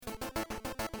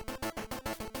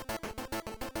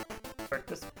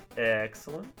practice.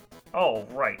 Excellent. All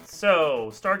right. So,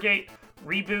 Stargate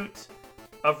reboot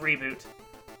of Reboot.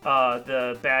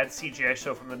 The bad CGI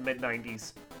show from the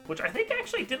mid-90s. Which I think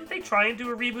actually, didn't they try and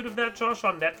do a reboot of that, Josh,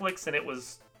 on Netflix, and it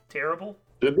was terrible?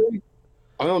 Did they?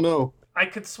 I don't know. I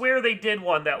could swear they did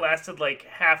one that lasted like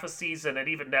half a season, and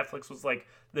even Netflix was like,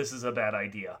 this is a bad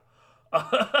idea.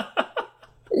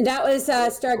 That was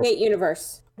Stargate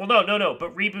Universe. Well, no,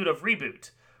 but reboot of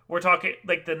Reboot. We're talking,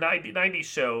 like, the 90s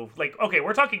show. Like, okay,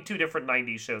 we're talking two different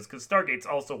 90s shows, because Stargate's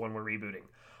also one we're rebooting.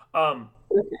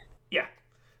 Yeah.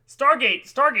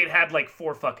 Stargate had, like,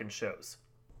 4 fucking shows.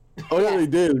 Oh, yeah, they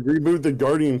did. Reboot the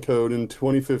Guardian Code in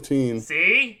 2015.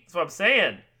 See? That's what I'm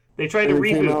saying. They tried to It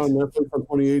reboot. came out on Netflix in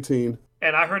 2018.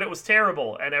 And I heard it was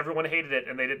terrible, and everyone hated it,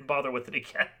 and they didn't bother with it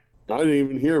again. I didn't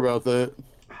even hear about that.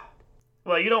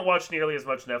 Well, you don't watch nearly as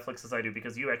much Netflix as I do,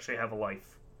 because you actually have a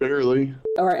life. Barely.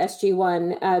 Or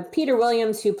SG-1. Peter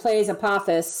Williams, who plays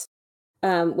Apophis,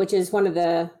 which is one of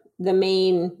the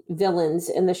main villains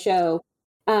in the show.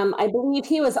 I believe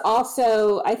he was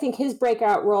also, I think his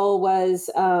breakout role was,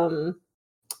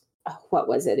 what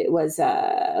was it? It was,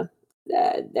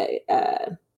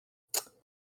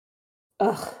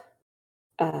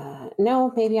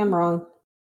 no, maybe I'm wrong.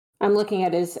 I'm looking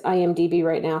at his IMDb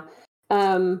right now.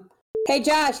 Hey,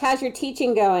 Josh, how's your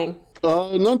teaching going?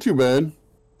 Not too bad.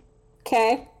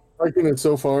 Okay. Liking it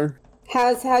so far.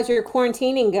 How's your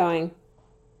quarantining going?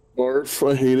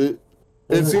 Barf, I hate it.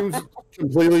 It seems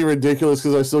completely ridiculous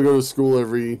because I still go to school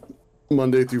every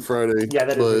Monday through Friday. Yeah,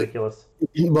 that is ridiculous.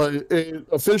 But it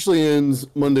officially ends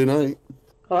Monday night.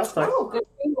 Oh, that's nice. Oh, good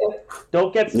for you.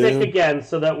 Don't get sick again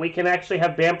so that we can actually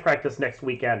have band practice next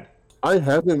weekend. I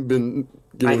haven't been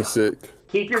getting sick.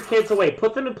 Keep your kids away.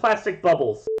 Put them in plastic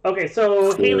bubbles. Okay,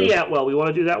 so Haley Atwell. We want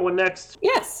to do that one next?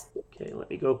 Yes. Okay, let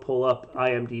me go pull up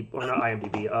IMDb, or not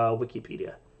IMDb,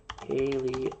 Wikipedia.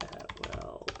 Haley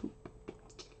Atwell.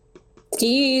 Do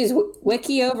you use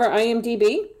Wiki over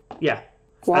IMDb? Yeah.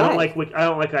 Why? I don't like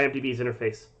IMDb's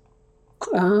interface.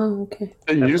 Oh, okay.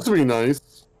 It used to be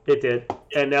nice. It did,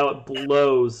 and now it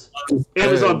blows.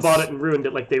 Amazon bought it and ruined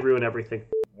it like they ruin everything.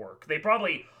 Work. They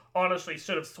probably honestly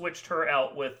should have switched her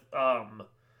out with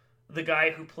the guy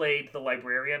who played the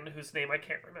librarian, whose name I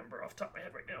can't remember off the top of my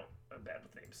head right now. I'm bad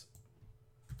with names.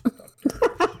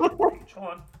 Hold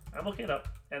on. I'm looking it up,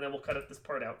 and then we'll cut this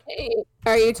part out. Hey,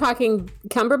 are you talking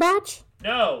Cumberbatch?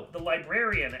 No, the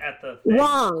librarian at the thing.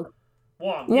 Wong.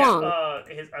 Yeah,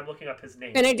 I'm looking up his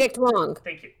name. Benedict Wong.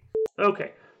 Thank you.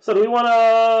 Okay, so do we want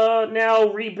to now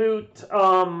reboot,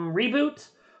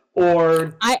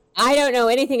 or I don't know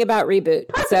anything about Reboot,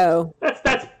 so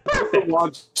that's perfect.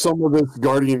 Watch some of this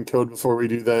Guardian Code before we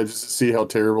do that, just to see how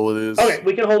terrible it is. Okay,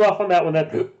 we can hold off on that one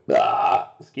then.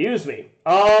 Excuse me.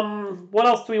 What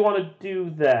else do we want to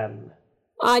do then?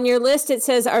 on your list it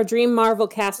says our dream Marvel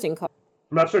casting call.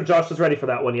 I'm not sure Josh is ready for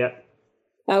that one yet.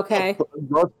 Okay.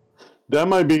 That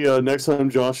might be next time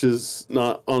Josh is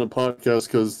not on a podcast,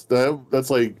 because that's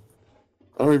like,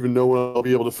 I don't even know when I'll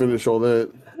be able to finish all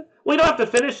that. We don't have to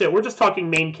finish it. We're just talking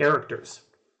main characters.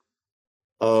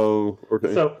 Oh,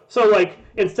 okay. So like,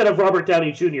 instead of Robert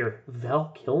Downey Jr.,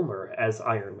 Val Kilmer as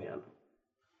Iron Man.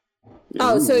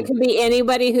 Oh, so it can be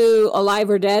anybody who alive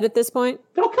or dead at this point?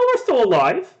 Val Kilmer's still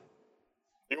alive.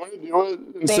 You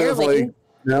want instead of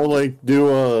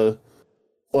do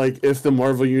if the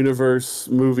Marvel Universe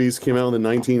movies came out in the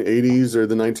 1980s or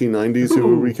the 1990s, who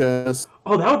would recast?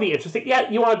 Oh, that would be interesting. Yeah,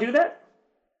 you want to do that?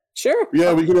 Sure.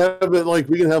 Yeah, we can have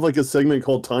it a segment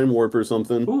called Time Warp or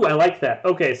something. Ooh, I like that.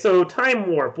 Okay, so Time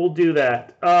Warp, we'll do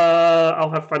that. I'll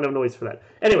have to find a noise for that.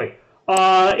 Anyway,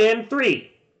 in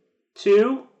 3,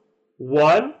 2,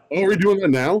 1. Oh, are we doing that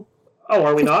now? Oh,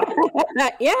 are we not?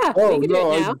 Yeah, Oh, we can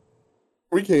do it now.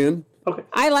 We can. Okay.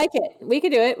 I like it. We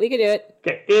could do it.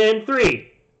 Okay, in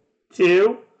 3,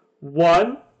 2,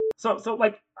 1. So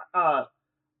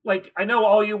I know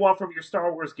all you want from your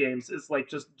Star Wars games is like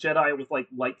just Jedi with like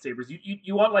lightsabers.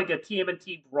 You want like a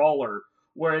TMNT brawler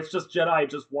where it's just Jedi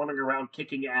just wandering around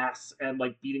kicking ass and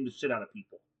like beating the shit out of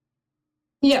people.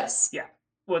 Yes. Yeah.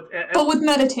 But with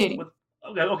meditating.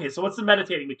 Okay, so what's the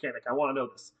meditating mechanic? I want to know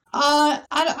this. I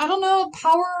don't know,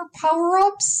 power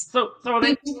ups. So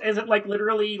is it like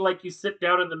literally like you sit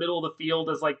down in the middle of the field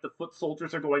as like the foot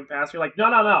soldiers are going past? You're like, no,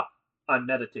 I'm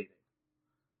meditating.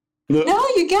 No,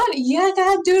 you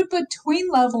gotta do it between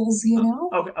levels, you know.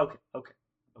 Okay.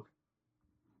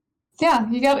 Yeah,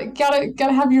 you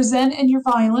gotta have your Zen and your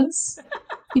violence.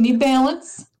 You need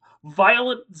balance.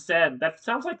 Violent Zen. That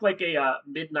sounds like a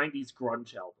mid-90s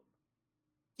grunge album.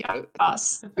 Yeah,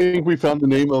 us. I think we found the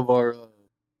name of our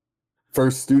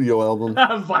first studio album.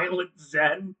 Violent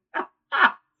Zen.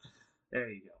 There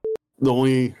you go. The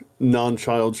only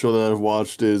non-child show that I've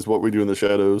watched is What We Do in the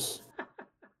Shadows.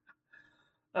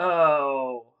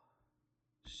 Oh,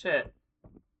 shit.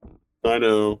 I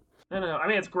know. I don't know. I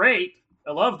mean, it's great.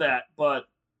 I love that, but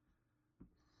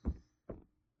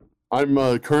I'm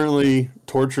currently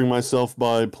torturing myself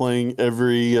by playing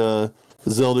every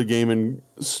Zelda game in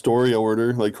story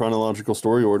order, like chronological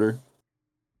story order.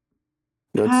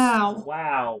 Wow.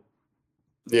 wow.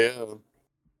 Yeah.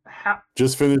 How,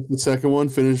 Just finished the second one,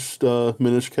 finished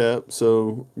Minish Cap,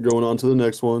 so going on to the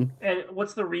next one. and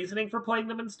what's the reasoning for playing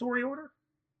them in story order?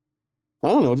 I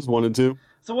don't know, just wanted to.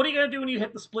 So what are you gonna do when you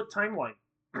hit the split timeline?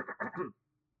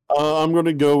 I'm going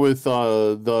to go with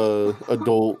the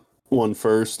adult one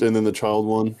first, and then the child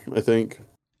one, I think.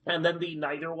 And then the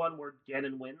neither one where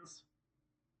Ganon wins?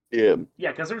 Yeah.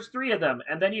 Yeah, because there's 3 of them,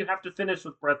 and then you have to finish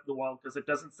with Breath of the Wild because it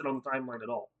doesn't sit on the timeline at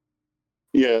all.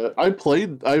 Yeah, I've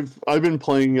been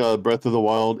playing Breath of the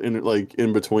Wild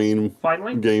in between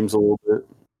Finally? games a little bit.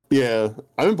 Yeah,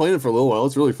 I've been playing it for a little while.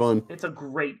 It's really fun. It's a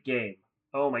great game.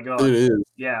 Oh my god. It is.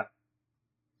 Yeah.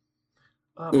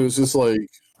 It was just like,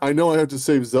 I know I have to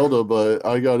save Zelda, but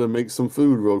I gotta make some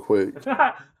food real quick.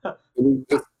 I'm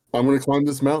gonna climb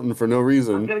this mountain for no I'm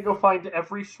reason. gonna go find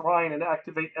every shrine and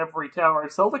activate every tower.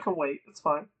 Zelda can wait. It's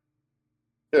fine.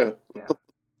 Yeah.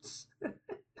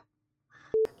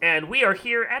 And we are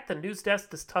here at the news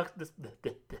desk.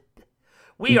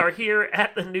 We are here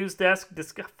at the news desk.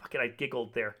 Fucking, I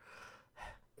giggled there.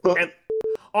 And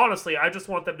honestly, I just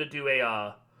want them to do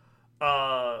a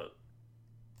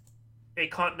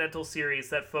continental series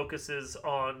that focuses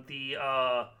on the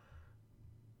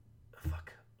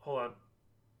fuck. Hold on.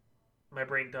 My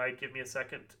brain died. Give me a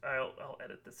second. I'll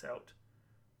edit this out.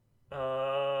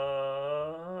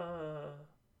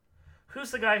 Who's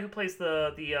the guy who plays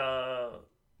the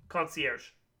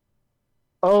concierge?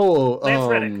 Oh, Lance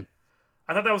Reddick.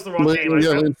 I thought that was the wrong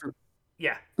name.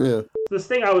 Yeah. This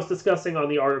thing I was discussing on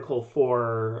the article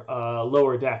for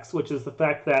Lower Decks, which is the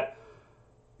fact that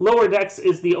Lower Decks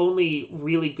is the only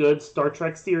really good Star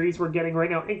Trek series we're getting right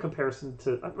now in comparison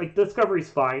to... Like, Discovery's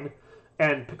fine,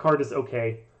 and Picard is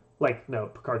okay. Like, no,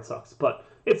 Picard sucks, but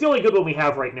it's the only good one we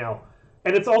have right now.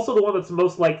 And it's also the one that's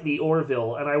most like the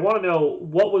Orville, and I want to know,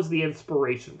 what was the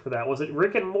inspiration for that? Was it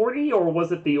Rick and Morty, or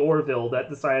was it the Orville that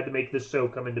decided to make this show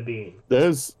come into being?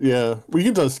 We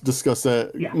can just discuss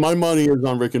that. Yeah. My money is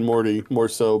on Rick and Morty, more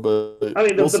so, but I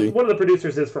mean, we'll see. One of the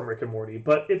producers is from Rick and Morty,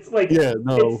 but it's like... Yeah,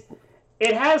 no.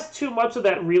 It has too much of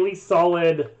that really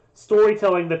solid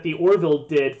storytelling that the Orville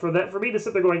did for me to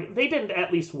sit there going, they didn't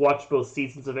at least watch both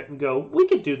seasons of it and go, we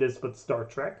could do this with Star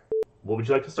Trek. What would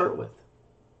you like to start with?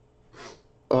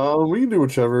 We can do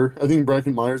whichever. I think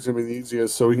Bracken Myers is going to be the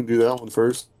easiest, so we can do that one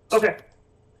first. Okay.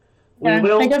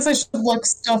 I guess I should look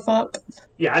stuff up.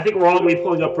 Yeah, I think we're all going to be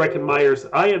pulling up Bracken Myers'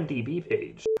 IMDb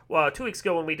page. Well, 2 weeks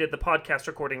ago when we did the podcast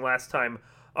recording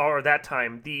that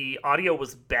time, the audio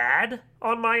was bad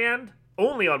on my end.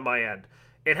 Only on my end.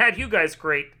 It had you guys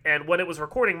great, and when it was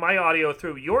recording my audio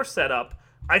through your setup,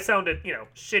 I sounded,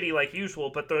 shitty like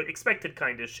usual, but the expected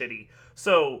kind is shitty.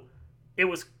 So it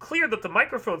was clear that the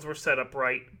microphones were set up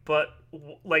right, but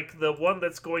like the one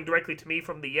that's going directly to me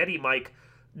from the Yeti mic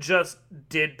just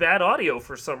did bad audio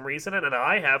for some reason, and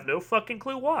I have no fucking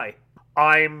clue why.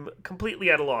 I'm completely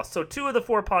at a loss. So 2 of the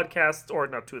 4 podcasts, or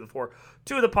not 2 of the 4,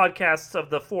 2 of the podcasts of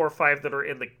the 4 or 5 that are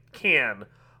in the can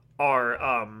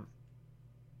are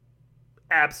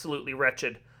absolutely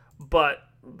wretched, but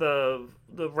the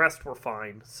rest were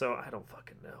fine, so I don't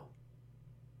fucking know.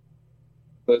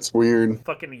 That's weird.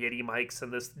 Fucking Yeti mics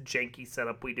and this janky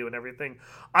setup we do and everything.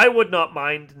 I would not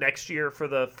mind next year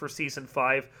for season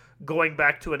 5 going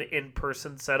back to an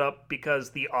in-person setup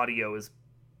because the audio is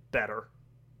better.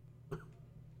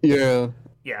 Yeah.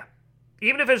 Yeah.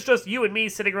 Even if it's just you and me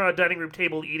sitting around a dining room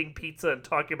table eating pizza and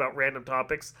talking about random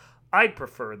topics, I'd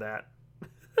prefer that.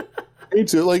 Me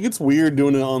too. Like, it's weird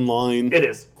doing it online. It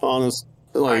is. Honest.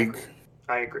 Like,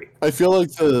 I agree. I feel like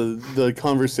the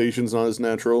conversation's not as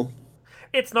natural.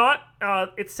 It's not.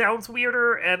 It sounds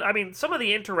weirder, and I mean, some of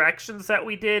the interactions that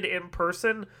we did in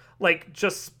person, like,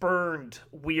 just spurned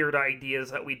weird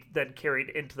ideas that we then carried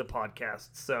into the podcast,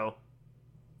 so...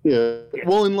 Yeah.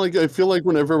 Well, and, like, I feel like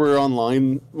whenever we're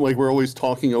online, like, we're always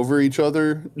talking over each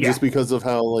other, just because of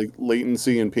how, like,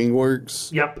 latency and ping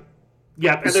works. Yep,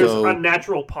 and there's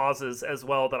unnatural pauses as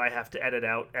well that I have to edit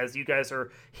out, as you guys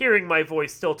are hearing my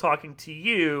voice still talking to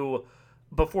you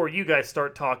before you guys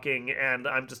start talking, and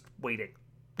I'm just waiting.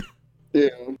 Yeah.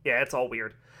 Yeah, it's all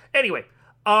weird. Anyway,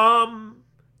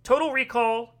 Total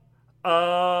Recall. We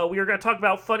are going to talk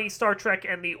about funny Star Trek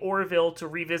and the Orville to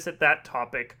revisit that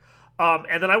topic.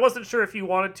 And then I wasn't sure if you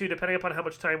wanted to, depending upon how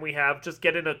much time we have, just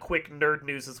get in a quick nerd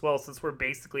news as well, since we're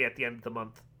basically at the end of the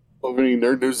month. Well, any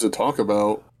nerd news to talk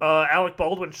about? Alec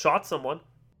Baldwin shot someone.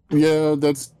 Yeah,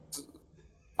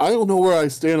 I don't know where I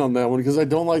stand on that one, because I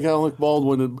don't like Alec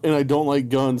Baldwin, and I don't like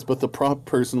guns, but the prop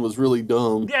person was really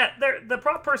dumb. Yeah, the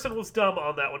prop person was dumb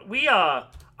on that one.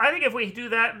 I think if we do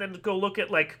that and then go look at,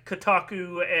 like,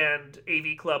 Kotaku and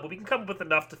AV Club, we can come up with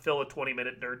enough to fill a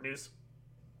 20-minute nerd news.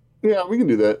 Yeah, we can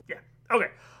do that. Yeah, okay.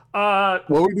 What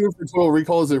are we doing for Total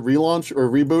Recall? Is it relaunch or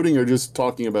rebooting or just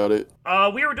talking about it?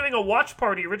 We were doing a watch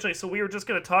party originally, so we were just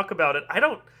going to talk about it.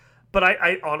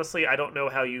 I honestly, I don't know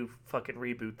how you fucking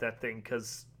reboot that thing,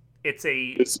 because it's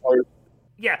hard.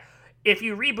 Yeah, if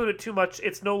you reboot it too much,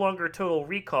 it's no longer Total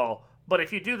Recall. But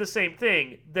if you do the same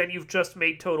thing, then you've just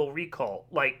made Total Recall.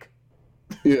 Like,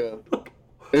 yeah.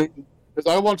 Because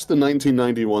I watched the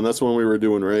 1991. That's the one we were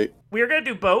doing, right? We were gonna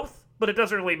do both, but it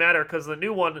doesn't really matter because the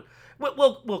new one,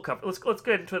 we'll cover. Let's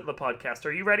get into it in the podcast.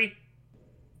 Are you ready?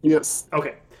 Yes.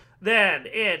 Okay. Then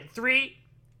in 3,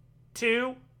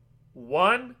 2,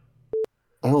 1.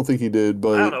 I don't think he did,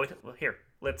 but I don't know. Well, here,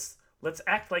 let's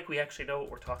act like we actually know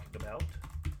what we're talking about.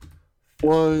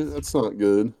 Well, that's not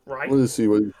good. Right? Let's see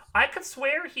what. I could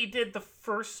swear he did the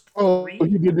first 3. Oh,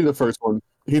 he did do the first one.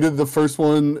 He did the first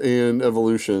one and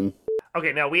Evolution.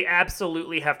 Okay, now we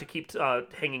absolutely have to keep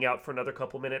hanging out for another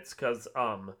couple minutes because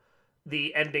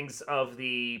the endings of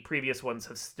the previous ones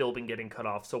have still been getting cut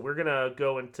off. So we're gonna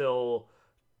go until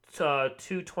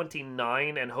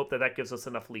 2:29 and hope that gives us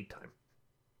enough lead time.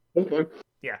 Okay.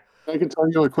 Yeah. I can tell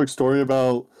you a quick story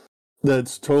about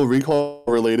that's Total Recall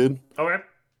related. Okay.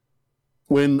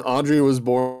 When Audrey was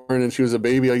born and she was a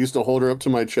baby, I used to hold her up to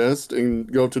my chest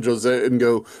and go up to Josette and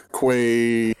go,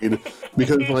 Quaid.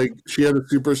 Because, like, she had a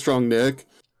super strong neck.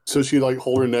 So she'd, like,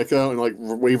 hold her neck out and, like,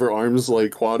 wave her arms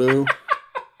like Quado.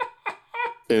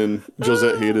 And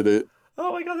Josette hated it.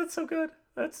 Oh my god, that's so good.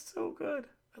 That's so good.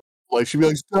 Like, she'd be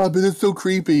like, stop it, it's so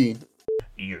creepy.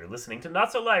 You're listening to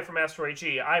Not So Live from Asteroid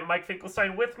G. I'm Mike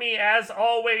Finkelstein. With me, as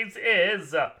always, is...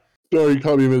 Sorry,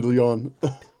 caught me mid yawn.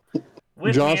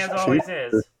 With Josh me, as always,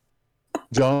 Schaefer. is...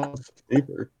 Josh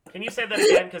Schaefer. Can you say that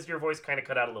again? Because your voice kind of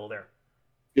cut out a little there.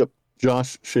 Yep,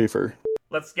 Josh Schaefer.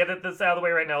 Let's get this out of the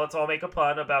way right now. Let's all make a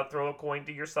pun about throw a coin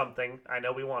to your something. I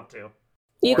know we want to.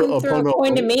 You can throw a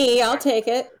coin to me. I'll take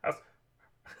it.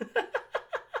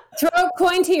 Throw a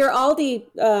coin to your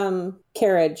Aldi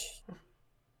carriage.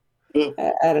 I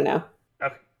don't know.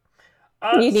 Okay.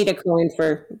 You need a coin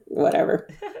for whatever.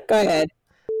 Go ahead.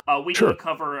 We did a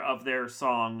cover of their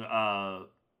song.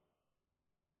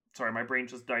 Sorry, my brain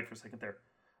just died for a second there.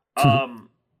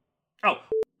 I'll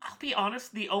be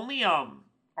honest. The only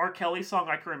R. Kelly song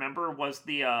I can remember was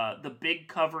the big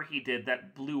cover he did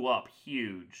that blew up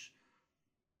huge.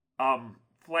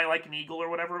 Fly Like an Eagle or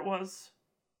whatever it was.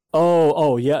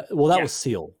 Oh yeah. Well, that was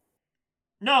Seal.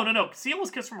 No. Seal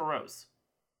was Kiss from a Rose.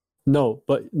 No,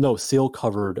 Seal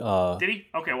covered. Did he?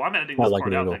 Okay, well, I'm editing this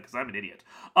part out then because I'm an idiot.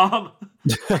 I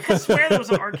could swear there was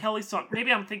an R. Kelly song.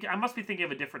 Maybe I must be thinking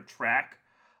of a different track.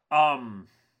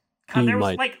 There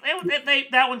was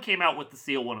that one came out with the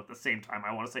Seal one at the same time.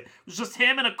 I want to say it was just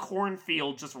him in a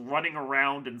cornfield, just running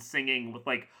around and singing with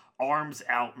like arms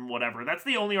out and whatever. That's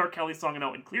the only R. Kelly song I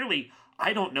know, and clearly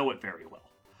I don't know it very well.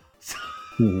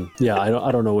 Yeah,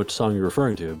 I don't know which song you're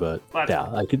referring to, but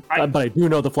yeah, but I do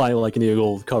know the Fly Like an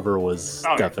Eagle cover was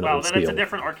definitely. Well, then it's a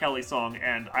different R. Kelly song,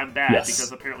 and I'm bad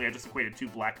because apparently I just equated two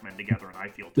black men together, and I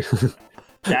feel terrible.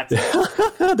 That's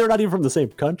it. They're not even from the same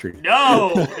country.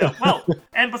 No. Well,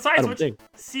 and besides which,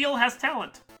 Seal has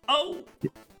talent. Oh.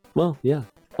 Well, yeah.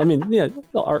 I mean, yeah,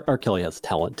 R. Kelly has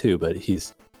talent too, but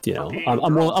he's, I'm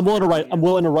willing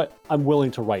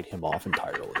to write him off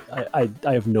entirely. I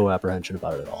have no apprehension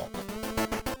about it at all.